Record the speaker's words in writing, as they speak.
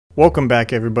Welcome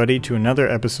back everybody to another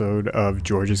episode of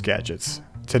George's Gadgets.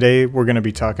 Today we're going to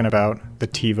be talking about the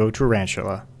Tevo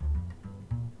Tarantula.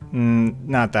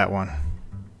 Not that one.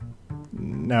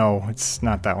 No, it's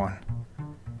not that one.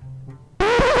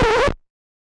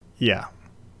 Yeah,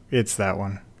 it's that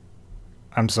one.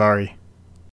 I'm sorry.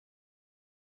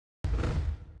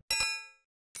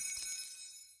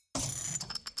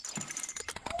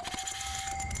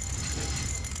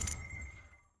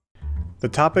 The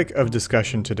topic of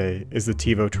discussion today is the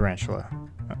Tevo Tarantula.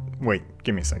 Wait,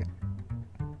 give me a second.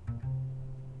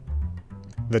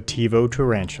 The Tevo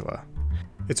Tarantula.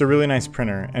 It's a really nice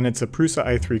printer, and it's a Prusa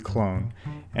i3 clone,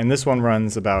 and this one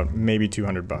runs about maybe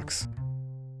 200 bucks.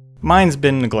 Mine's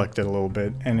been neglected a little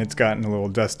bit, and it's gotten a little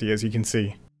dusty, as you can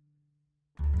see.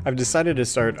 I've decided to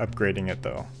start upgrading it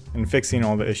though, and fixing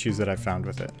all the issues that I found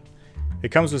with it.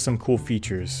 It comes with some cool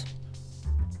features,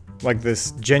 like this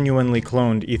genuinely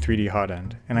cloned E3D hot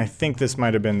end, and I think this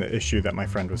might have been the issue that my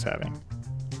friend was having,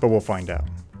 but we'll find out.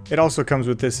 It also comes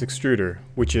with this extruder,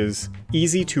 which is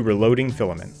easy to reloading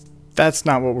filament. That's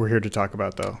not what we're here to talk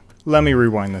about though. Let me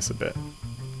rewind this a bit.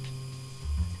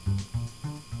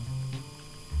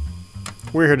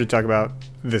 We're here to talk about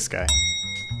this guy,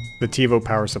 the Tevo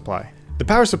power supply. The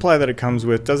power supply that it comes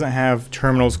with doesn't have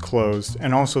terminals closed,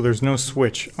 and also there's no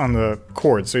switch on the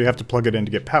cord, so you have to plug it in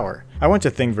to get power. I went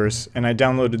to Thingiverse and I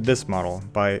downloaded this model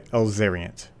by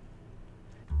Elzariant.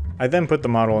 I then put the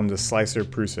model into Slicer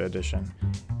Prusa edition,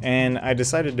 and I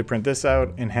decided to print this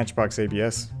out in Hatchbox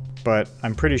ABS, but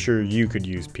I'm pretty sure you could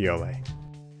use PLA.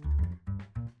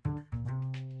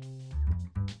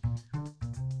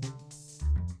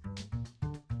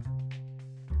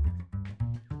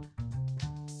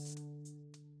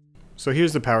 So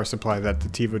here's the power supply that the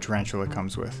Tevo Tarantula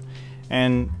comes with,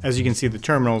 and as you can see the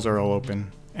terminals are all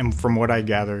open, and from what I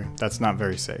gather that's not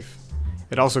very safe.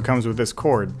 It also comes with this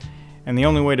cord, and the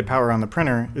only way to power on the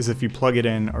printer is if you plug it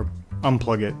in or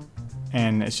unplug it,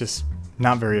 and it's just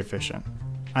not very efficient.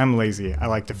 I'm lazy, I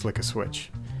like to flick a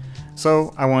switch.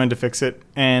 So I wanted to fix it,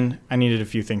 and I needed a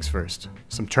few things first.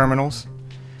 Some terminals,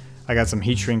 I got some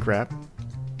heat shrink wrap,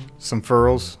 some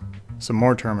furls, some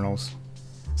more terminals,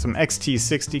 some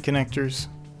XT60 connectors,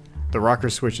 the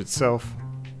rocker switch itself,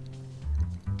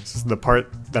 this is the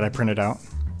part that I printed out,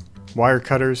 wire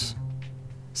cutters,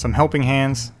 some helping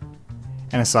hands,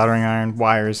 and a soldering iron,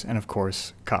 wires, and of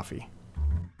course, coffee.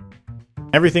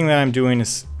 Everything that I'm doing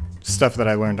is stuff that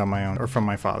I learned on my own or from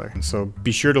my father, so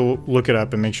be sure to look it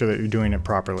up and make sure that you're doing it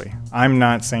properly. I'm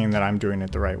not saying that I'm doing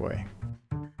it the right way.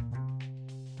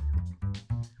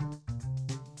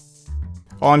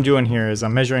 All I'm doing here is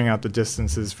I'm measuring out the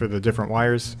distances for the different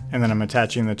wires, and then I'm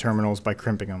attaching the terminals by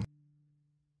crimping them.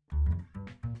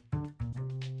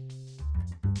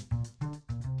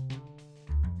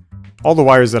 All the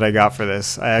wires that I got for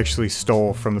this, I actually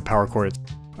stole from the power cord.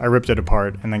 I ripped it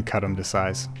apart and then cut them to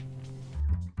size.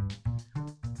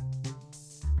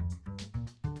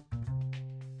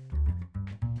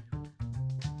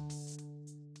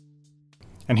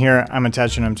 And here I'm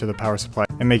attaching them to the power supply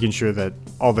and making sure that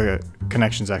all the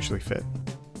connections actually fit.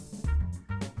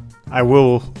 I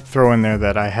will throw in there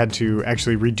that I had to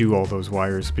actually redo all those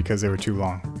wires because they were too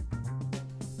long.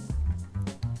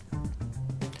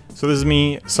 So this is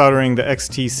me soldering the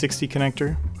XT60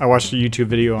 connector. I watched a YouTube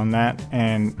video on that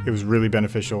and it was really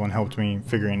beneficial and helped me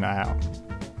figuring that out.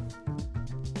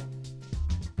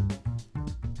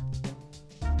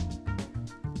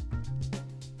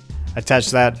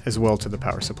 Attach that as well to the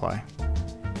power supply.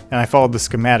 And I followed the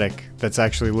schematic that's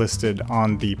actually listed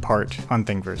on the part on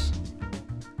Thingiverse.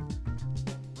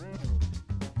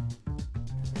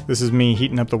 This is me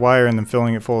heating up the wire and then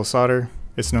filling it full of solder.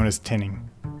 It's known as tinning.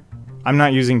 I'm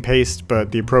not using paste,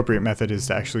 but the appropriate method is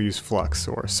to actually use flux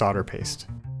or solder paste.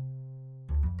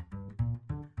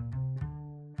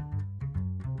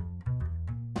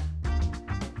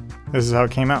 This is how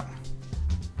it came out.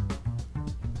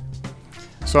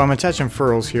 So I'm attaching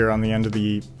furls here on the end of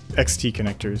the XT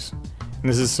connectors, and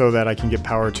this is so that I can get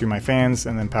power to my fans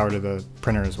and then power to the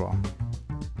printer as well.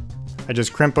 I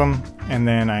just crimp them and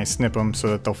then I snip them so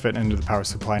that they'll fit into the power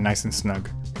supply nice and snug.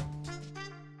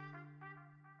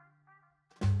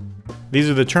 These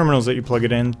are the terminals that you plug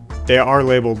it in. They are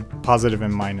labeled positive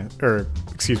and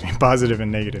positive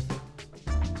and negative.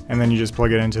 And then you just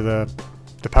plug it into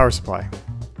the power supply.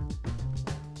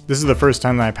 This is the first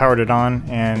time that I powered it on,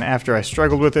 and after I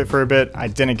struggled with it for a bit, I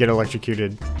didn't get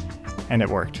electrocuted, and it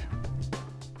worked.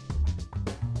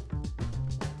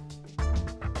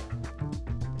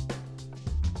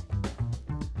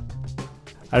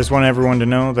 I just want everyone to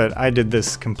know that I did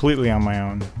this completely on my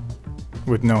own,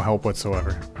 with no help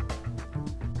whatsoever.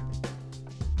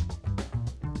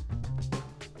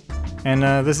 And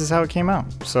this is how it came out.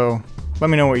 So let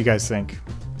me know what you guys think.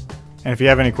 And if you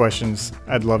have any questions,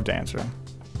 I'd love to answer them.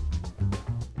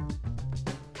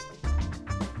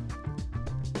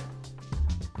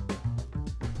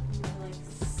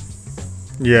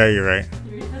 Yeah, you're right.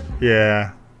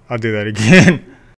 Yeah, I'll do that again.